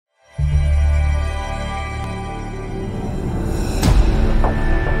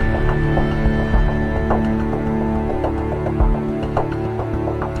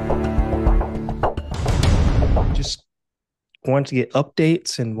wanted to get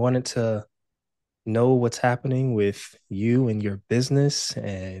updates and wanted to know what's happening with you and your business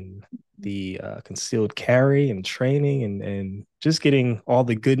and the concealed carry and training and just getting all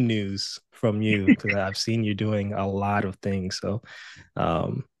the good news from you because I've seen you doing a lot of things.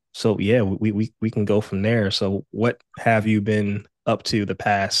 Um, so yeah, we can go from there. So what have you been up to the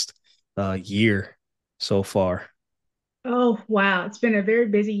past year so far? Oh, wow. It's been a very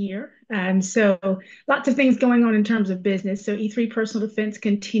busy year. So lots of things going on in terms of business. So E3 Personal Defense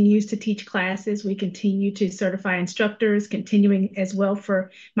continues to teach classes. We continue to certify instructors, continuing as well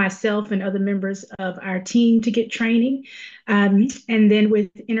for myself and other members of our team to get training. And then with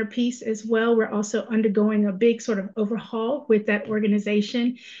Inner Peace as well, we're also undergoing a big sort of overhaul with that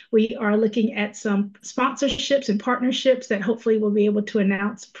organization. We are looking at some sponsorships and partnerships that hopefully we'll be able to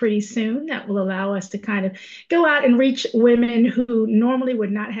announce pretty soon that will allow us to kind of go out and reach women who normally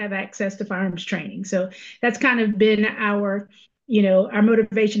would not have access to firearms training. So that's kind of been our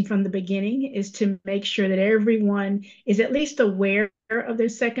motivation from the beginning is to make sure that everyone is at least aware of their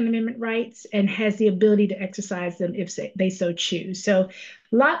Second Amendment rights and has the ability to exercise them if they so choose. So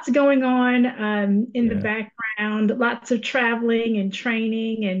lots going on in the Yeah. background, lots of traveling and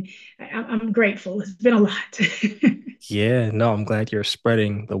training, and I'm grateful. It's been a lot. Yeah, no, I'm glad you're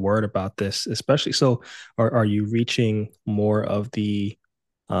spreading the word about this, especially so are you reaching more of the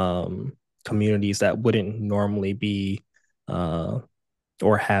um communities that wouldn't normally be uh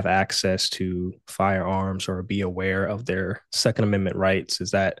or have access to firearms or be aware of their Second Amendment rights?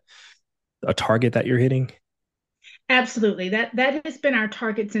 Is that a target that you're hitting? Absolutely. That has been our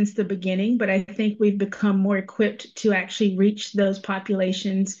target since the beginning, but I think we've become more equipped to actually reach those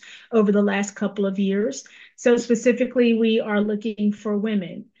populations over the last couple of years. So specifically, we are looking for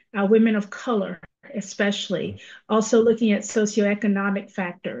women, women of color, especially, also looking at socioeconomic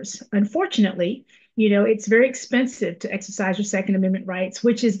factors. Unfortunately, it's very expensive to exercise your Second Amendment rights,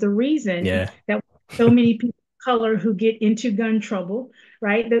 which is the reason Yeah, that so many people of color who get into gun trouble,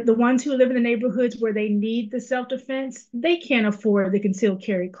 right? The ones who live in the neighborhoods where they need the self-defense, they can't afford the concealed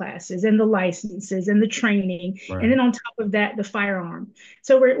carry classes and the licenses and the training. And right. then on top of that, the firearm.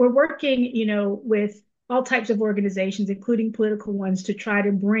 So we're working, with all types of organizations, including political ones, to try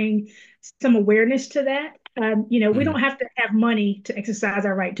to bring some awareness to that. We Mm, don't have to have money to exercise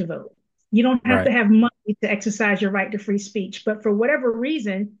our right to vote. You don't have to right, have money to exercise your right to free speech. But for whatever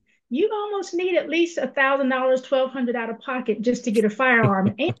reason, you almost need at least $1,000, 1,200 out of pocket just to get a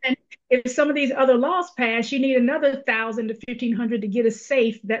firearm. And if some of these other laws pass, you need another 1,000 to 1,500 to get a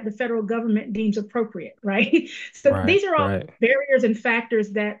safe that the federal government deems appropriate, right? So right, these are all right. barriers and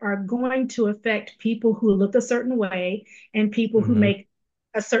factors that are going to affect people who look a certain way and people who Hmm. make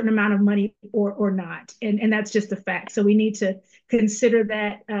a certain amount of money or not. And that's just a fact. So we need to consider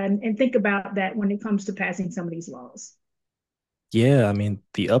that and think about that when it comes to passing some of these laws. Yeah, I mean,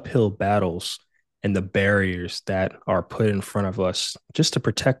 the uphill battles and the barriers that are put in front of us just to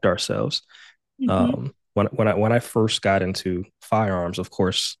protect ourselves. Mm-hmm. When I first got into firearms, of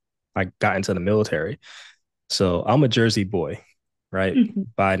course, I got into the military. So I'm a Jersey boy, right, Mm-hmm.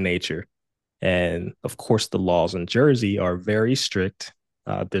 by nature. And of course, the laws in Jersey are very strict.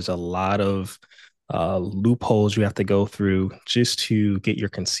 There's a lot of loopholes you have to go through just to get your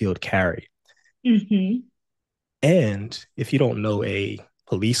concealed carry. Mm-hmm. And if you don't know a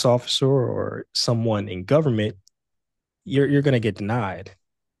police officer or someone in government, you're going to get denied.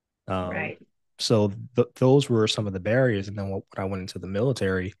 Um, Right. so those were some of the barriers. And then when I went into the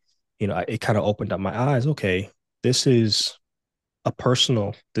military, it kind of opened up my eyes. Okay, this is a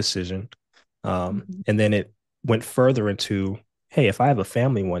personal decision. Mm-hmm. And then it went further into, hey, if I have a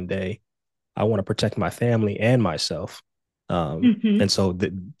family one day, I want to protect my family and myself. Mm-hmm. And so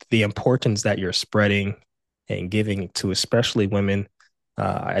the importance that you're spreading and giving to especially women.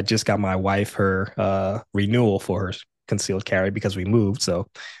 I just got my wife her renewal for her concealed carry because we moved. So,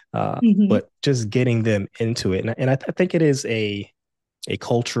 Mm-hmm. but just getting them into it, and I think it is a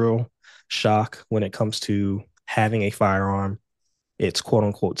cultural shock when it comes to having a firearm. It's quote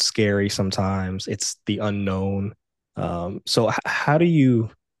unquote scary sometimes. It's the unknown. So how do you,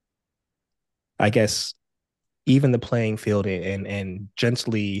 I guess, even the playing field and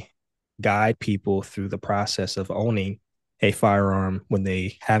gently guide people through the process of owning a firearm when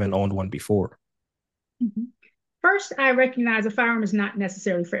they haven't owned one before? Mm-hmm. First, I recognize a firearm is not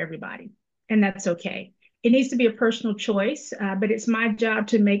necessarily for everybody, and that's okay. It needs to be a personal choice, but it's my job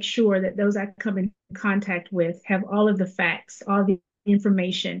to make sure that those I come in contact with have all of the facts, all the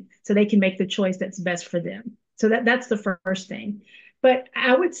information, so they can make the choice that's best for them. So that's the first thing. But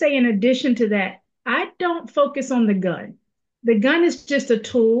I would say, in addition to that, I don't focus on the gun. The gun is just a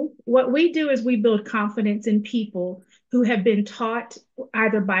tool. What we do is we build confidence in people who have been taught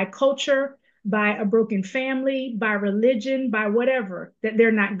either by culture, by a broken family, by religion, by whatever, that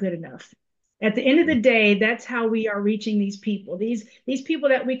they're not good enough. At the end of the day, that's how we are reaching these people. These people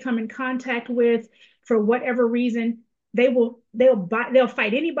that we come in contact with, for whatever reason, they'll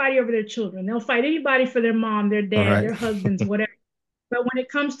fight anybody over their children. They'll fight anybody for their mom, their dad, Right. their husbands, whatever. But when it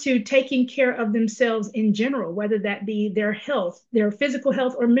comes to taking care of themselves in general, whether that be their health, their physical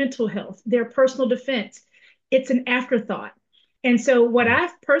health or mental health, their personal defense, it's an afterthought. And so, what Mm,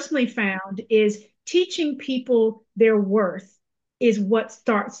 I've personally found is teaching people their worth is what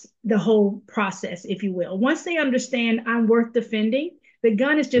starts the whole process, if you will. Once they understand I'm worth defending, the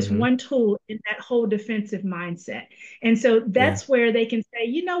gun is just mhm. one tool in that whole defensive mindset. And so Yeah. that's where they can say,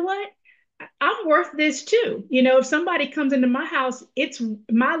 you know what? I'm worth this too. If somebody comes into my house, it's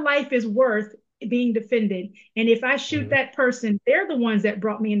my life is worth being defended. And if I shoot Mhm. that person, they're the ones that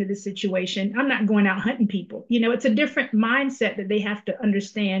brought me into this situation. I'm not going out hunting people. It's a different mindset that they have to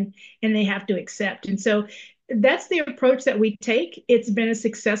understand and they have to accept. And so that's the approach that we take. It's been a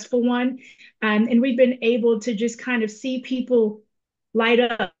successful one. And we've been able to just kind of see people light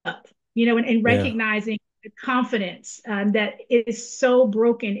up, and Yeah. recognizing the confidence that is so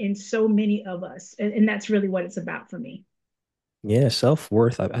broken in so many of us. And that's really what it's about for me. Yeah.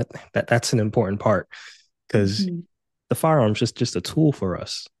 Self-worth. That's an important part because Mhm. the firearm's just a tool for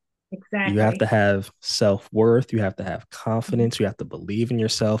us. You have to Exactly. have self-worth, you have to have Mhm. confidence, you have to believe in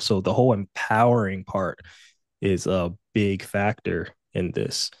yourself. So the whole empowering part is a big factor in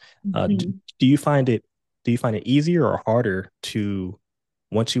this. Uh, d- Mhm. do you find it easier or harder to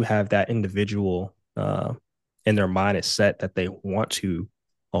once you have that individual in their mind is set that they want to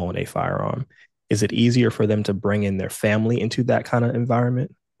own a firearm? Is it easier for them to bring in their family into that kind of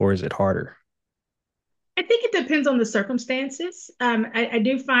environment, or is it harder? I think it depends on the circumstances. I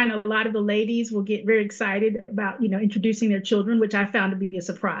do find a lot of the ladies will get very excited about, introducing their children, which I found to be a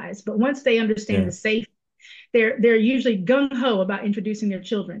surprise. But once they understand the Yeah. safety, they're usually gung ho about introducing their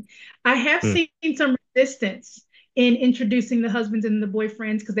children. I have Mm, seen some resistance in introducing the husbands and the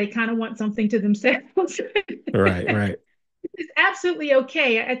boyfriends because they kind of want something to themselves. right. Right. It's absolutely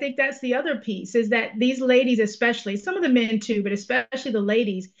okay. I think that's the other piece is that these ladies, especially some of the men too, but especially the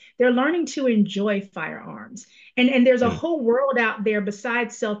ladies, they're learning to enjoy firearms. And there's a Mm, whole world out there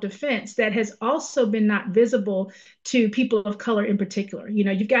besides self-defense that has also been not visible to people of color in particular.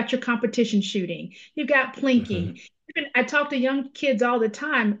 You've got your competition shooting, you've got mhm. plinking. Even I talk to young kids all the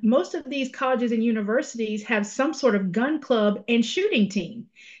time. Most of these colleges and universities have some sort of gun club and shooting team.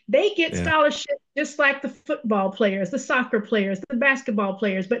 They get Yeah. scholarships just like the football players, the soccer players, the basketball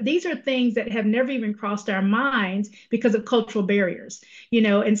players, but these are things that have never even crossed our minds because of cultural barriers,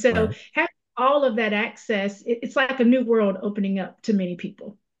 and so Right. having all of that access, it's like a new world opening up to many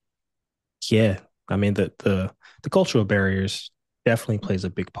people. Yeah, I mean the cultural barriers definitely plays a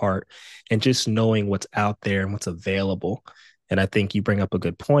big part, and just knowing what's out there and what's available. And I think you bring up a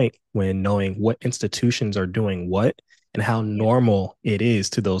good point when knowing what institutions are doing what and how Yeah. normal it is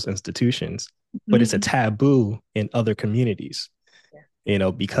to those institutions, but it's a Mm-hmm. taboo in other communities.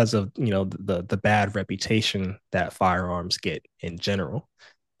 Yeah. Because of the bad reputation that firearms get in general.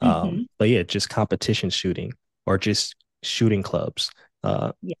 Mm-hmm. But yeah, just competition shooting or just shooting clubs,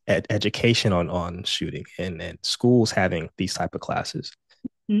 Yeah. education on shooting, and schools having these type of classes.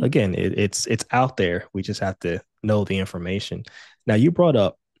 Mm-hmm. Again, it's out there. We just have to know the information. Now, you brought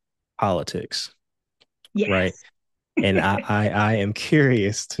up politics, right? Yes. And I am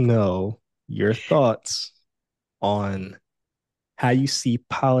curious to know your thoughts on how you see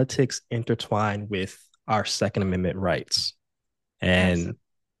politics intertwined with our Second Amendment rights Absolutely. and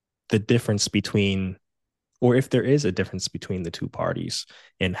the difference between, or if there is a difference between the two parties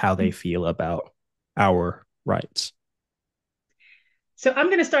and how they feel about our rights. So I'm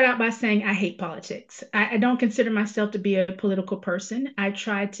going to start out by saying I hate politics. I don't consider myself to be a political person. I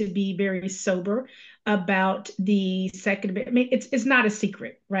try to be very sober about the Second Amendment. I mean, it's not a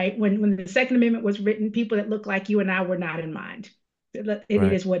secret, right? When the Second Amendment was written, people that look like you and I were not in mind. It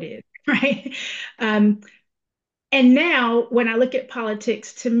Right. is what it is, right? Um, and now, when I look at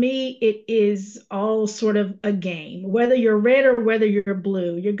politics, to me, it is all sort of a game. Whether you're red or whether you're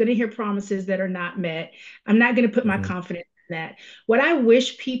blue, you're going to hear promises that are not met. I'm not going to put my Mm-hmm. confidence in that. What I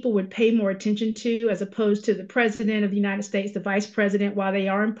wish people would pay more attention to, as opposed to the president of the United States, the vice president, while they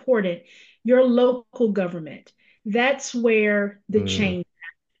are important, your local government. That's where the Mm, change.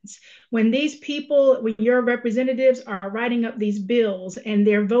 When these people, when your representatives are writing up these bills and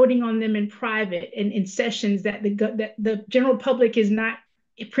they're voting on them in private and in sessions that the general public is not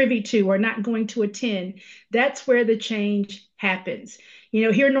privy to or not going to attend, that's where the change happens.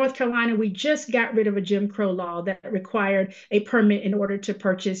 Here in North Carolina, we just got rid of a Jim Crow law that required a permit in order to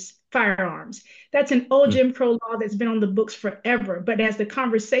purchase firearms. That's an old Mm. Jim Crow law that's been on the books forever. But as the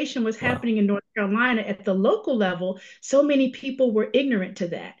conversation was Wow. happening in North Carolina at the local level, so many people were ignorant to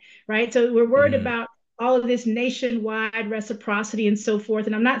that, right? So we're worried Mm. about all of this nationwide reciprocity and so forth.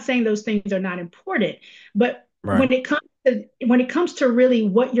 And I'm not saying those things are not important, but Right. when it comes to really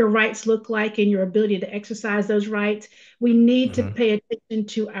what your rights look like and your ability to exercise those rights, we need to Hmm. pay attention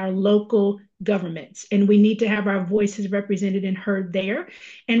to our local governments and we need to have our voices represented and heard there.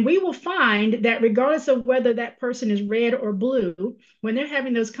 And we will find that regardless of whether that person is red or blue, when they're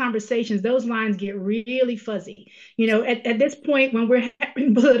having those conversations, those lines get really fuzzy. At this point, when we're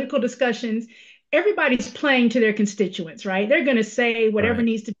having political discussions, everybody's playing to their constituents, right? They're going to say whatever Right.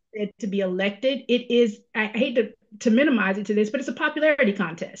 needs to be said to be elected. It is, I hate to minimize it to this, but it's a popularity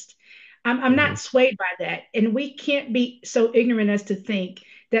contest. I'm Hmm. not swayed by that. And we can't be so ignorant as to think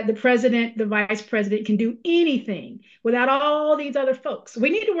that the president, the vice president can do anything without all these other folks. We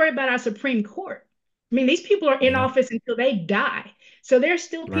need to worry about our Supreme Court. I mean, these people are in Yeah. office until they die. So there's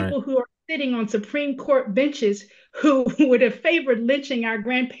still Right. people who are sitting on Supreme Court benches who would have favored lynching our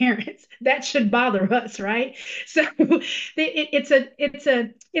grandparents. That should bother us, right? So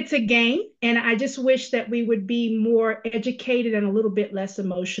it's a game, and I just wish that we would be more educated and a little bit less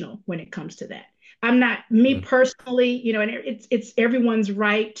emotional when it comes to that. I'm not me Mm. personally, and it's everyone's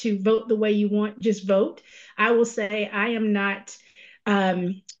right to vote the way you want, just vote. I will say I am not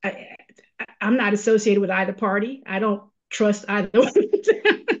um I'm not associated with either party. I don't trust either one.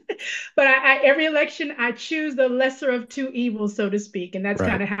 But every election, I choose the lesser of two evils, so to speak. And that's Right.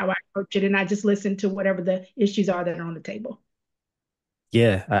 kind of how I approach it. And I just listen to whatever the issues are that are on the table.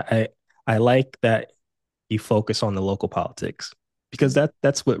 Yeah. I like that you focus on the local politics because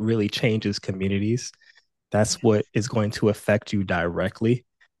that's what really changes communities. That's Yes. what is going to affect you directly.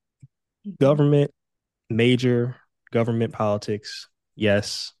 Mhm. Government, major government politics,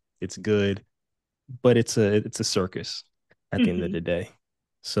 yes, it's good, but it's a circus at the end of Mhm. the day.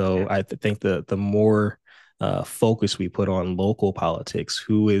 So I Absolutely. think the more focus we put on local politics,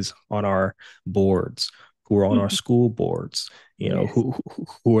 who is on our boards, who are on our Mhm. school boards, Yes.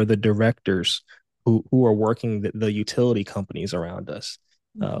 who are the directors, who are working the utility companies around us,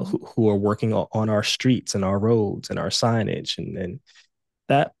 Mhm. who are working on our streets and our roads and our signage, and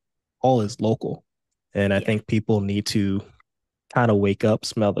that all is local. And I Yeah. think people need to kind of wake up,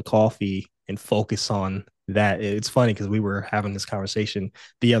 smell the coffee, and focus on that. It's funny because we were having this conversation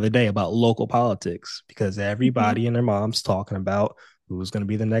the other day about local politics because Mhm. everybody and their mom's talking about who's going to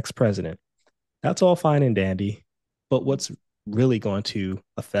be the next president. That's all fine and dandy, but what's really going to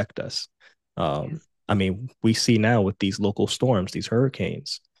affect us? Yes. I mean, we see now with these local storms, these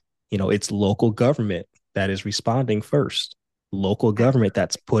hurricanes, it's local government that is responding first. Local government Absolutely.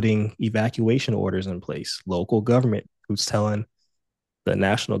 that's putting evacuation orders in place. Local government who's telling the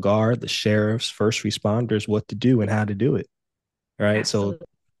National Guard, the sheriffs, first responders what to do and how to do it. Right. So, Absolutely.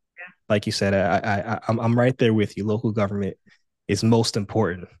 like you said, I'm right there with you. Local government is most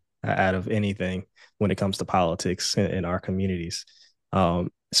important out of anything when it comes to politics in our communities.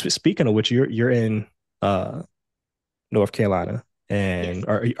 Speaking of which, you're in uh, North Carolina, Yes. and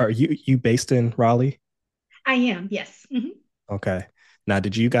are you based in Raleigh? I am. Yes. Mhm. Okay. Now,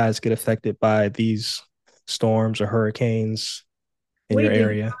 did you guys get affected by these storms or hurricanes in We your did not.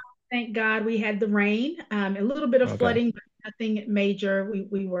 area? Thank God we had the rain, a little bit of Okay. flooding, but nothing major.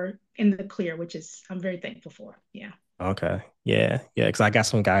 We were in the clear, which is I'm very thankful for. Yeah. Okay. Yeah. Yeah. Because I got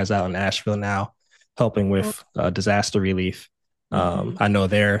some guys out in Asheville now helping Oh, with disaster relief. mhm. I know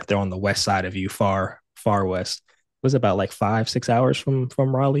they're on the west side of you, far west. Was it about like 5, 6 hours from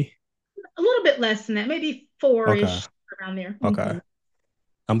Raleigh? A little bit less than that, maybe Okay. four-ish around there. Okay.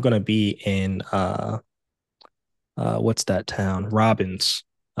 I'm gonna be in what's that town? Robbins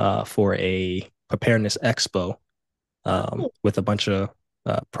for a preparedness expo Oh, with a bunch of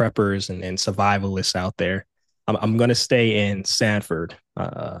preppers and survivalists out there. I'm going to stay in Sanford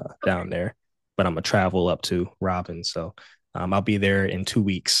okay. down there, but I'm going to travel up to Robin. So I'll be there in 2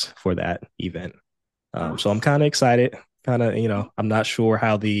 weeks for that event. So I'm Awesome. kind of excited. Kind of, I'm not sure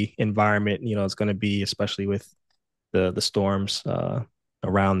how the environment, is going to be, especially with the storms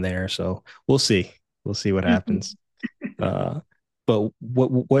around there. So we'll see. We'll see what happens. Uh, but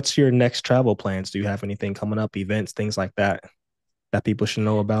what's your next travel plans? Do you have anything coming up, events, things like that people should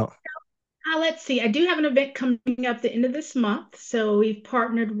know about? Let's see. I do have an event coming up the end of this month. So we've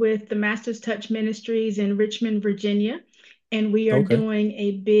partnered with the Master's Touch Ministries in Richmond, Virginia, and we are Okay. doing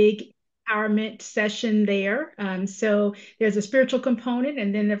a big empowerment session there. So there's a spiritual component,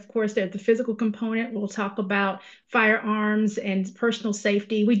 and then of course there's the physical component. We'll talk about firearms and personal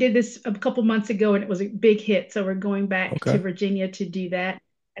safety. We did this a couple months ago, and it was a big hit. So we're going back to Okay. Virginia to do that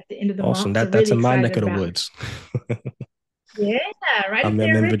at the end of the Awesome. month. So That's really in my excited neck of the about. woods. Yeah, right up I'm there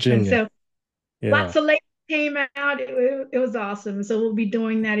in in Richmond. Virginia. So Yeah. lots of ladies came out. It was awesome. So we'll be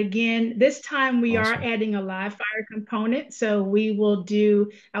doing that again. This time we are Awesome. adding a live fire component. So we will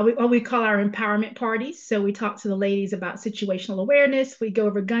do what we call our empowerment parties. So we talk to the ladies about situational awareness. We go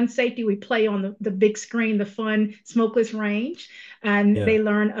over gun safety. We play on the big screen, the fun smokeless range. And Yeah. they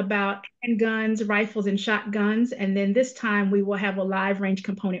learn about handguns, rifles, and shotguns. And then this time we will have a live range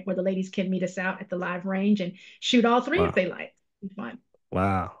component where the ladies can meet us out at the live range and shoot all three if Wow. they like. It'll be fun.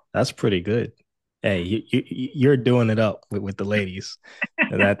 Wow. That's pretty good. Hey, you're doing it up with the ladies.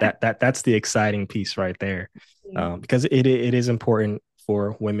 That's the exciting piece right there. Because it is important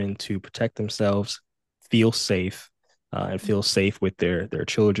for women to protect themselves, feel safe, and feel safe with their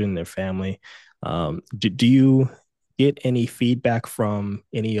children, their family. Do you get any feedback from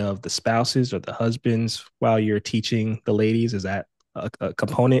any of the spouses or the husbands while you're teaching the ladies? Is that a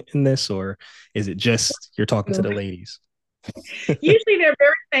component in this, or is it just you're talking to the ladies? Usually they're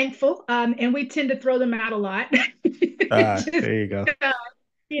very thankful, and we tend to throw them out a lot. Just, There you go. uh,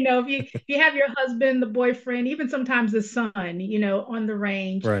 if you have your husband, the boyfriend, even sometimes the son, on the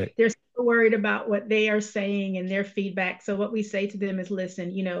range, Right. they're so worried about what they are saying and their feedback. So what we say to them is,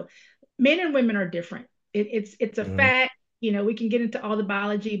 listen, men and women are different. It's a Hmm. fact. We can get into all the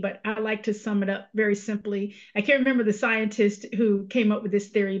biology, but I like to sum it up very simply. I can't remember the scientist who came up with this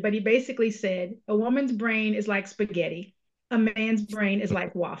theory, but he basically said a woman's brain is like spaghetti, a man's brain is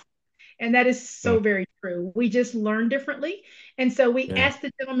like waffle. And that is so very true. We just learn differently. And so we Yeah. ask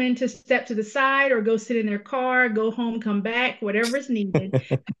the gentlemen to step to the side or go sit in their car, go home, come back, whatever is needed,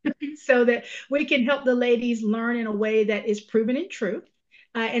 so that we can help the ladies learn in a way that is proven and true.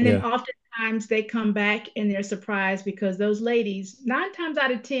 And then Yeah. oftentimes they come back and they're surprised because those ladies, 9 times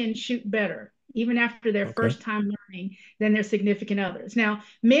out of 10, shoot better, even after their Okay. first time learning, than their significant others. Now,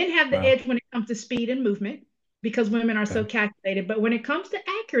 men have the Wow. edge when it comes to speed and movement because women are so Okay. calculated. But when it comes to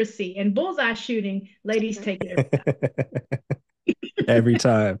accuracy and bullseye shooting, ladies take it every Every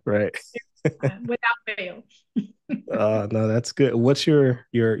time, right? time without fail. No, that's good. What's your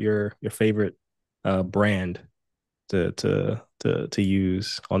favorite brand to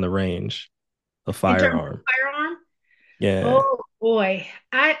use on the range, a In terms of firearm? firearm, Yeah. oh boy,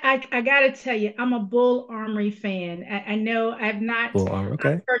 I gotta tell you, I'm a Bull Armory fan. I know I've not Full armor.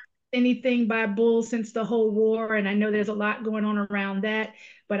 Okay. purchased anything by Bull since the whole war, and I know there's a lot going on around that.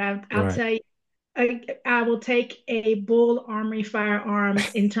 But I'll Right. tell you, I will take a Bull Armory firearm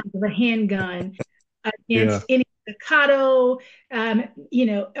in terms of a handgun Yeah. against any staccato,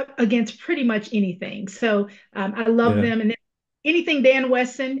 against pretty much anything. So I love Yeah. them, and then anything Dan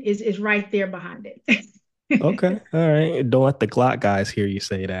Wesson is right there behind it. Okay. All right. Don't let the Glock guys hear you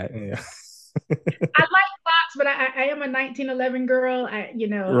say that. Yeah. I like Fox, but I am a 1911 girl. I don't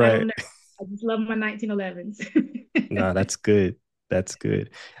Right. know. I just love my 1911s. No, that's good. That's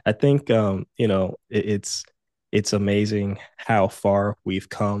good. I think it's amazing how far we've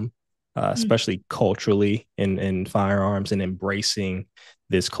come, especially culturally in firearms and embracing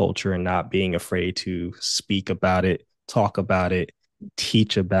this culture and not being afraid to speak about it, talk about it,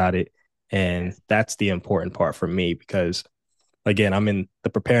 teach about it. And Yes. that's the important part for me because again, I'm in the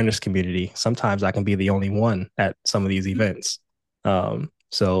preparedness community. Sometimes I can be the only one at some of these events.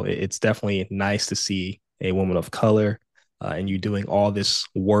 So it's definitely nice to see a woman of color and you doing all this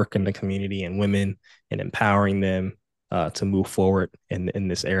work in the community and women and empowering them to move forward in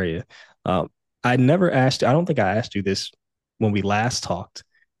this area. Um, I never asked, I don't think I asked you this when we last talked.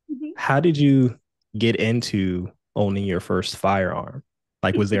 Mhm. How did you get into owning your first firearm?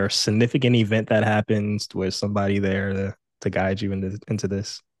 Like, was there a significant event that happened? Was somebody there to guide you into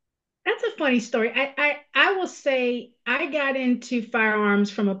this? That's a funny story. I will say I got into firearms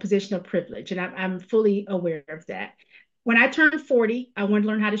from a position of privilege, and I'm fully aware of that. When I turned 40, I wanted to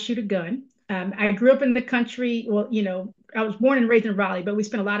learn how to shoot a gun. I grew up in the country. Well, I was born and raised in Raleigh, but we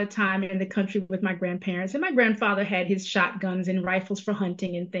spent a lot of time in the country with my grandparents. And my grandfather had his shotguns and rifles for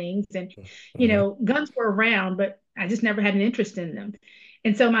hunting and things. And, Mm-hmm. guns were around, but I just never had an interest in them.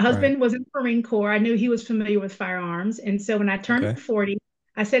 And so my Right. husband was in the Marine Corps. I knew he was familiar with firearms. And so when I turned Okay. 40,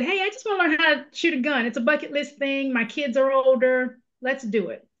 I said, hey, I just want to learn how to shoot a gun. It's a bucket list thing. My kids are older. Let's do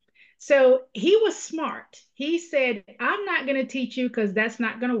it. So he was smart. He said, I'm not going to teach you because that's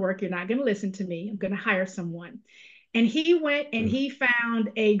not going to work. You're not going to listen to me. I'm going to hire someone. And he went and Mm. he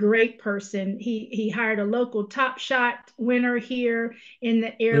found a great person. He hired a local Top Shot winner here in the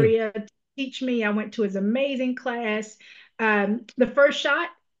Mm. area teach me. I went to his amazing class. The first shot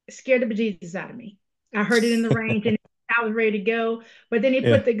scared the bejesus out of me. I heard it in the range and I was ready to go. But then he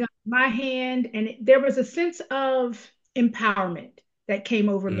Yeah. put the gun in my hand, and there was a sense of empowerment that came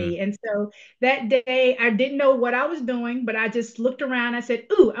over Mm, me. And so that day, I didn't know what I was doing, but I just looked around. I said,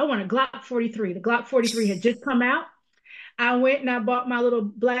 "Ooh, I want a Glock 43." The Glock 43 had just come out. I went and I bought my little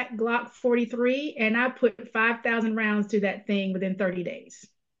black Glock 43, and I put 5,000 rounds to that thing within 30 days.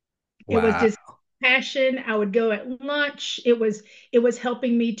 It was wow. just passion. I would go at lunch. It was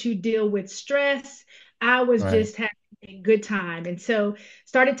helping me to deal with stress. I was Right. just having a good time. And so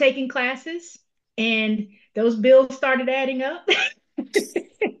started taking classes, and those bills started adding up.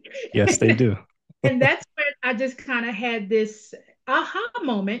 Yes, they do. And that's when I just kind of had this aha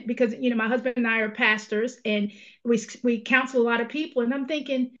moment because my husband and I are pastors, and we counsel a lot of people, and I'm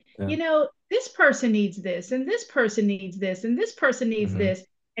thinking, Yeah. this person needs this, and this person needs this, and this person needs Hmm. this.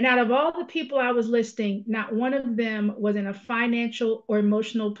 And out of all the people I was listing, not one of them was in a financial or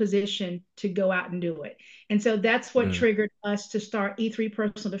emotional position to go out and do it. And so that's what Mm, triggered us to start E3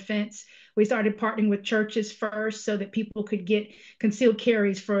 Personal Defense. We started partnering with churches first so that people could get concealed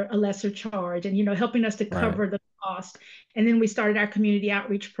carries for a lesser charge, and helping us to right. cover the cost. And then we started our community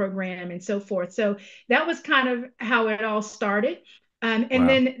outreach program and so forth. So that was kind of how it all started. And Wow.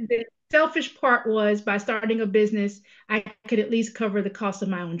 then the selfish part was, by starting a business, I could at least cover the cost of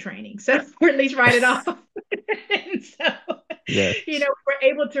my own training, so or at least write it off. And so Yes. we're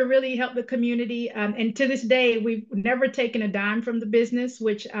able to really help the community. And to this day, we've never taken a dime from the business,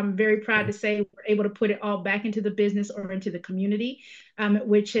 which I'm very proud Mm, to say we're able to put it all back into the business or into the community,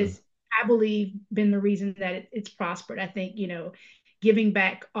 which mm. has, I believe, been the reason that it's prospered. I think, giving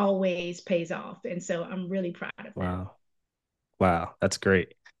back always pays off. And so I'm really proud of that. Wow. Wow. That's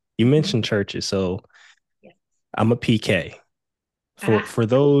great. You Mhm. mentioned churches, so Yes. I'm a PK. For Ah. for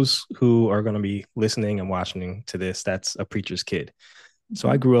those who are going to be listening and watching to this, that's a preacher's kid. So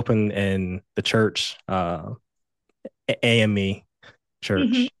I Mhm. grew up in the church, AME Mhm.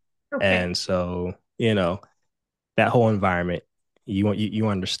 church, Okay. and so that whole environment, you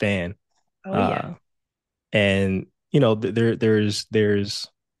understand, Oh, yeah. uh, and there's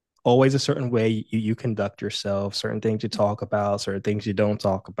always a certain way you conduct yourself, certain things you talk about, certain things you don't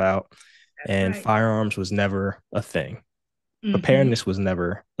talk about, That's and right. firearms was never a thing. Hmm. Preparedness was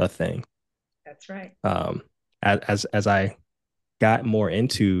never a thing. That's right. Um, as I got more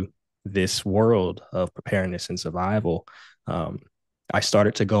into this world of preparedness and survival, um, I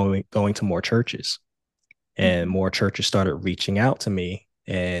started to going to more churches, and Hmm. more churches started reaching out to me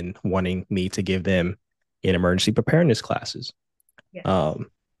and wanting me to give them in emergency preparedness classes. Yes.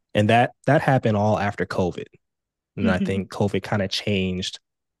 Um, and that happened all after COVID, and I Hmm. think COVID kind of changed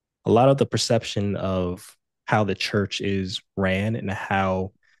a lot of the perception of how the church is ran and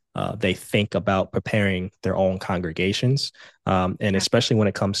how they think about preparing their own congregations, and especially when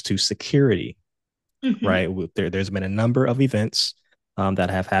it comes to security. Hmm. Right, there's been a number of events that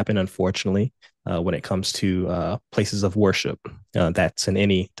have happened, unfortunately, when it comes to places of worship. That's in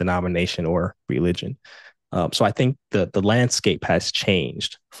any denomination or religion. So I think the landscape has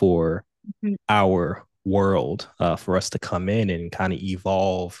changed for our world, for us to come in and kind of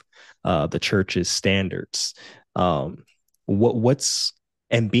evolve the church's standards. Um, what's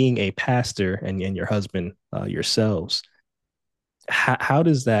and being a pastor and your husband yourselves, how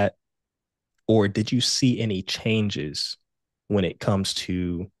does that, or did you see any changes when it comes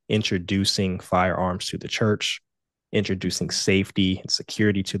to introducing firearms to the church, introducing safety and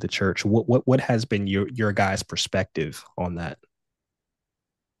security to the church? What has been your guys' perspective on that?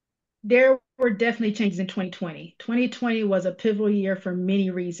 There were definitely changes in 2020. 2020 was a pivotal year for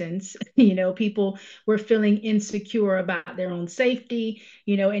many reasons. People were feeling insecure about their own safety,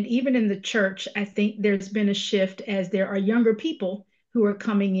 and even in the church, I think there's been a shift as there are younger people who are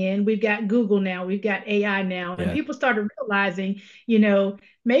coming in. We've got Google now, we've got AI now, and Yeah, people started realizing,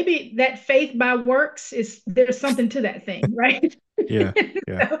 maybe that faith by works there's something to that thing, right? yeah,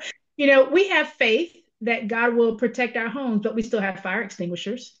 yeah. So, we have faith that God will protect our homes, but we still have fire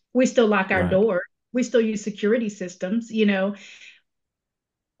extinguishers. We still lock our Right. door. We still use security systems.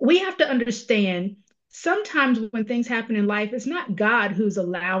 We have to understand sometimes when things happen in life, it's not God who's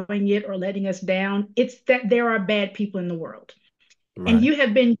allowing it or letting us down. It's that there are bad people in the world. And Right. you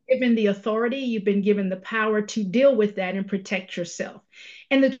have been given the authority, you've been given the power to deal with that and protect yourself.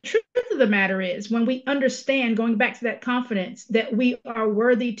 And the truth of the matter is, when we understand, going back to that confidence, that we are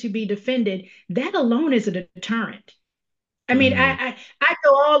worthy to be defended, that alone is a deterrent. I mean, Mm, I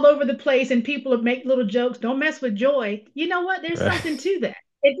go all over the place and people make little jokes. Don't mess with joy. You know what? There's right. something to that.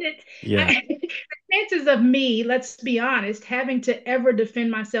 Yeah. The chances of me, let's be honest, having to ever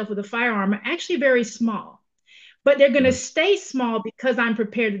defend myself with a firearm are actually very small, but they're going to Mm, stay small because I'm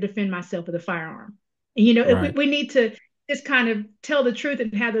prepared to defend myself with a firearm. And, you know, right. we need to just kind of tell the truth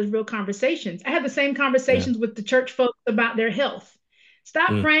and have those real conversations. I have the same Yeah. conversations with the church folks about their health.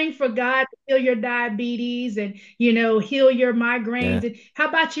 Stop Mm, praying for God to heal your diabetes and, you know, heal your yeah. migraines. And how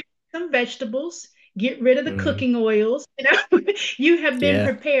about you some vegetables? Get rid of the Mm, cooking oils. You know, you have been yeah.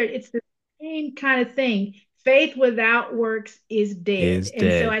 prepared. It's the same kind of thing. Faith without works is dead. Is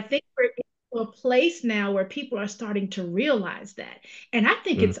And so dead. I think we're a place now where people are starting to realize that. And I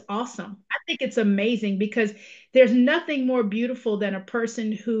think Mm, it's awesome. I think it's amazing because there's nothing more beautiful than a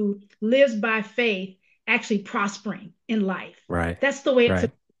person who lives by faith actually prospering in life. right. That's the way it's Right.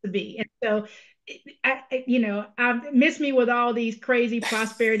 supposed to be. And so, you know, I miss me with all these crazy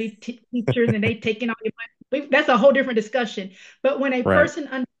prosperity teachers and they taking all your money. That's a whole different discussion. But when a Right. person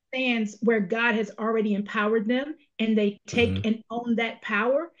understands where God has already empowered them and they take Hmm. and own that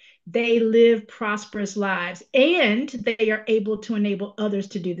power, they live prosperous lives and they are able to enable others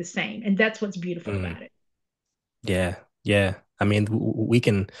to do the same. And that's what's beautiful Mm, about it. yeah. Yeah. I mean, we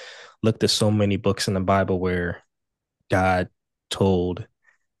can look to so many books in the Bible where God told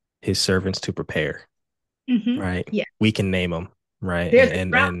his servants to prepare, right? Yeah. We can name them, right? There's And a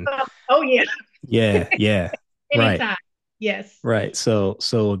and drought. and Oh, yeah. yeah, yeah. Right. Anytime. Yes. Right. So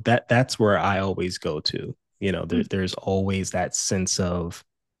that's where I always go to. You know, there's always that sense of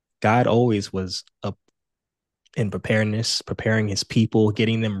God always was up in preparedness, preparing his people,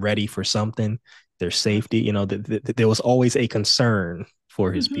 getting them ready for something, their safety. You know, there was always a concern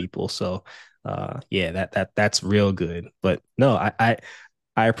for his Mm-hmm. people. So yeah, that's real good. But no, I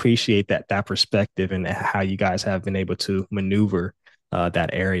appreciate that perspective and how you guys have been able to maneuver that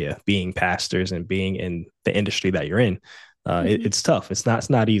area, being pastors and being in the industry that you're in. Mm-hmm. It's tough. It's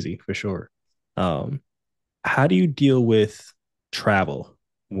not easy for sure. Um, how do you deal with travel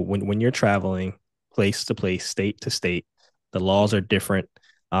when you're traveling place to place, state to state? The laws are different.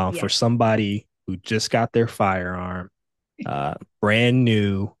 For Yes. somebody who just got their firearm, brand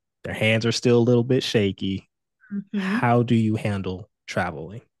new, their hands are still a little bit shaky. Mm-hmm. How do you handle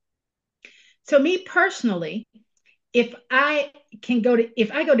traveling? So me personally, if I go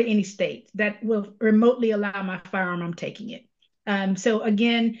to any state that will remotely allow my firearm, I'm taking it. So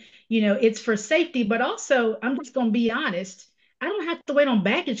again, you know, it's for safety, but also I'm just going to be honest. I don't have to wait on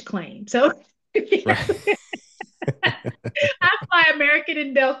baggage claim. So Right. I fly American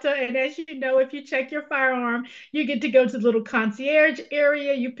and Delta, and as you know, if you check your firearm, you get to go to the little concierge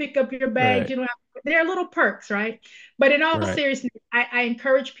area. You pick up your bags. Right. You don't have, there are little perks, right? But in all Right. seriousness, I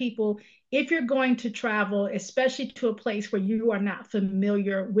encourage people if you're going to travel, especially to a place where you are not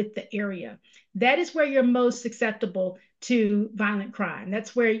familiar with the area, that is where you're most susceptible to violent crime.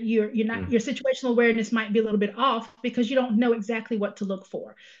 That's where you're not Mm, your situational awareness might be a little bit off because you don't know exactly what to look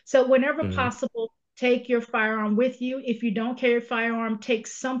for. So whenever mm, possible, take your firearm with you. If you don't carry a firearm, take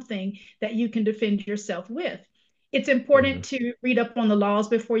something that you can defend yourself with. It's important mm, to read up on the laws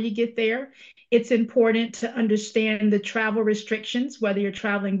before you get there. It's important to understand the travel restrictions, whether you're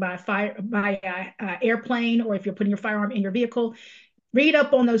traveling by airplane or if you're putting your firearm in your vehicle. Read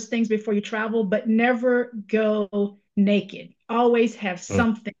up on those things before you travel, but never go naked. Always have mm.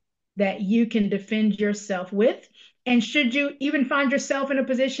 something that you can defend yourself with. And should you even find yourself in a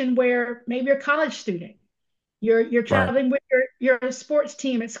position where maybe you're a college student, you're Right. traveling with your sports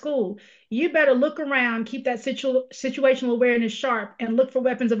team at school, you better look around, keep that situational awareness sharp, and look for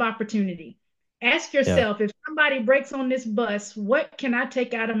weapons of opportunity. Ask Yeah. yourself if somebody breaks on this bus, what can I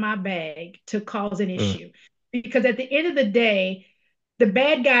take out of my bag to cause an Mm, issue? Because at the end of the day, the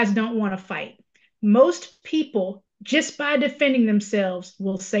bad guys don't want to fight. Most people, just by defending themselves,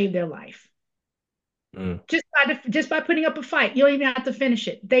 will save their life. mm. Just by putting up a fight, you don't even have to finish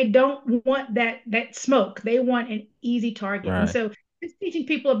it. They don't want that smoke. They want an easy target. And Right. so, just teaching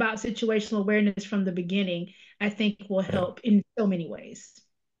people about situational awareness from the beginning, I think, will Yeah. help in so many ways.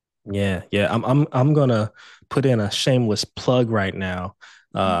 Yeah. Yeah. I'm gonna put in a shameless plug right now.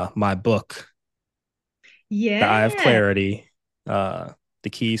 My book, The Eye of Yeah. Clarity, uh, The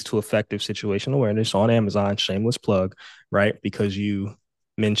Keys to Effective Situational Awareness on Amazon, shameless plug, right? Because you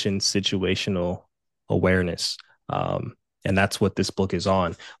mentioned situational awareness. Um, and that's what this book is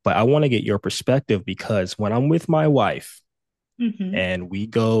on. But I want to get your perspective because when I'm with my wife Hmm. and we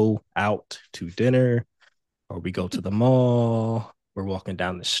go out to dinner or we go to the mall, we're walking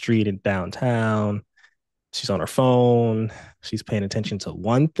down the street in downtown, she's on her phone, she's paying attention to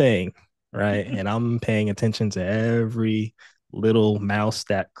one thing, right? And I'm paying attention to every little mouse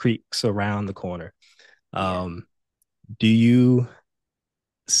that creaks around the corner. Yeah. Um, do you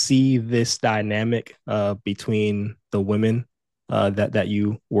see this dynamic between the women that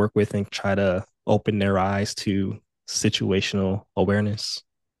you work with and try to open their eyes to situational awareness?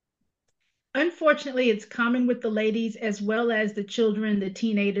 Unfortunately, it's common with the ladies as well as the children, the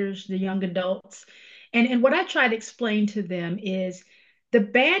teenagers, the young adults. And what I try to explain to them is the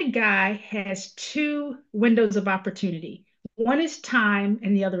bad guy has two windows of opportunity. One is time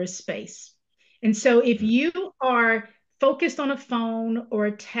and the other is space. And so if you are focused on a phone or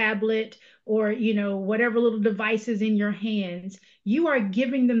a tablet or whatever little devices in your hands, you are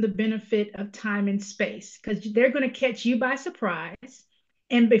giving them the benefit of time and space because they're going to catch you by surprise,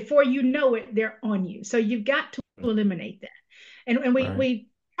 and before you know it, they're on you. So you've got to eliminate that. And we Right, we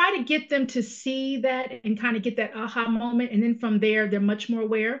try to get them to see that and kind of get that aha moment. And then from there, they're much more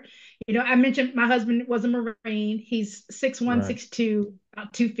aware. I mentioned my husband was a Marine. He's 6'1", right, 6'2",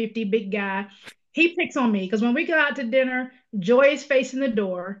 about 250, big guy. He picks on me because when we go out to dinner, Joy is facing the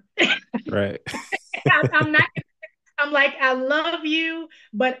door. right, I'm not, I'm like, I love you,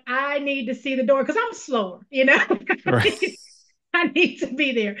 but I need to see the door because I'm slower. right, I need to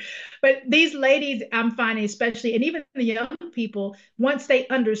be there. But these ladies, I'm finding, especially, and even the young people, once they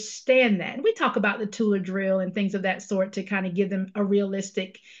understand that, and we talk about the tool or drill and things of that sort to kind of give them a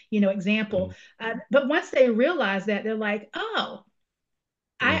realistic, example. mm, But once they realize that, they're like, oh,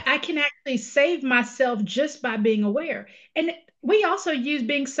 mm, I can actually save myself just by being aware. And we also use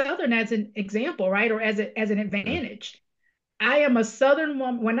being Southern as an example, right? Or as an mm. advantage. I am a Southern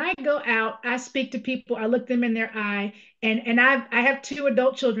woman. When I go out, I speak to people. I look them in their eye, and I have two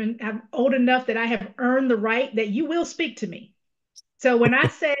adult children. I'm old enough that I have earned the right that you will speak to me. So when I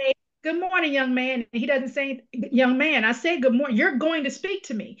say good morning, young man, he doesn't say young man. I say good morning. You're going to speak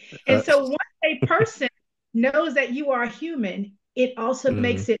to me. And Uh, so once a person knows that you are human, it also mm,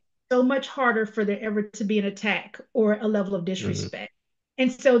 makes it so much harder for there ever to be an attack or a level of mm, disrespect.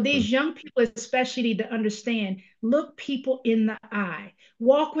 And so mm. these young people especially need to understand, look people in the eye,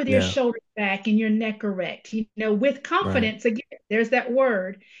 walk with your Yeah, shoulders back and your neck erect, with right, confidence. Again, there's that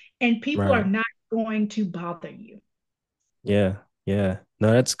word, and people are right. not going to bother you. Yeah, yeah.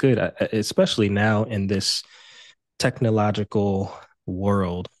 No, that's good. Especially now in this technological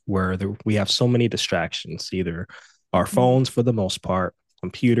world where we have so many distractions, either our Mhm. phones for the most part,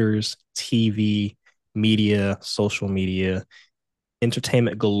 computers, TV, media, social media,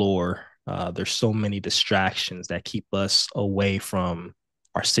 entertainment galore. There's so many distractions that keep us away from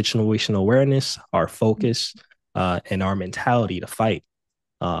our situational awareness, our focus, and our mentality to fight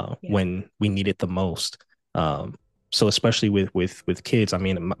Yeah. when we need it the most. So especially with kids, I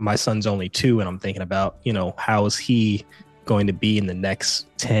mean, my son's only 2, and I'm thinking about, how is he going to be in the next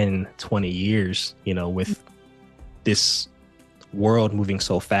 10, 20 years, with this world moving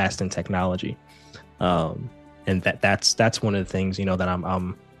so fast in technology. And that's one of the things, that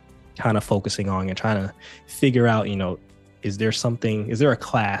I'm kind of focusing on and trying to figure out, is there a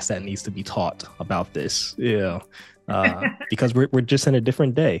class that needs to be taught about this? Because we're just in a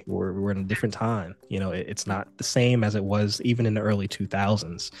different day. We're in a different time. It's not the same as it was even in the early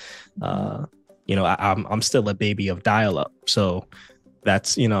 2000s. Mhm. I'm still a baby of dial up. So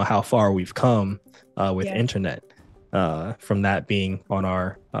that's, how far we've come with Yes. internet, from that being on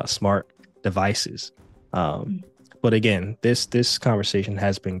our smart devices. Um, Mm. but again, this conversation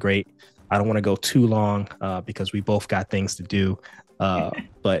has been great. I don't want to go too long because we both got things to do.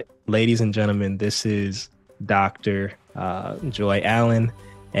 But ladies and gentlemen, this is Dr. Joy Allen,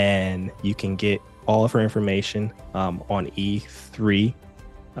 and you can get all of her information on E3.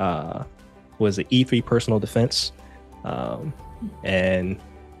 Was it E3 Personal Defense? Um, and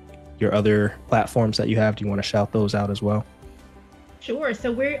your other platforms that you have, do you want to shout those out as well? Sure.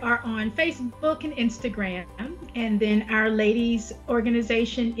 So we are on Facebook and Instagram. And then our ladies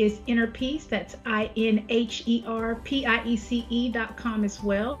organization is Inner Peace. That's INHERPIECE.com as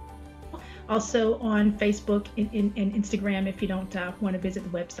well. Also on Facebook and Instagram if you don't want to visit the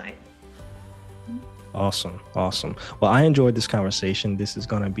website. Awesome. Awesome. Well, I enjoyed this conversation. This is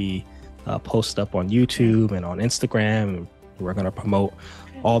going to be posted up on Okay. YouTube and on Instagram. We're going to promote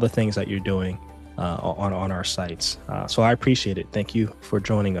all the things that you're doing on our sites. So I appreciate it. Thank you for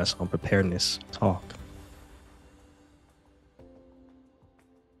joining us on Preparedness Talk.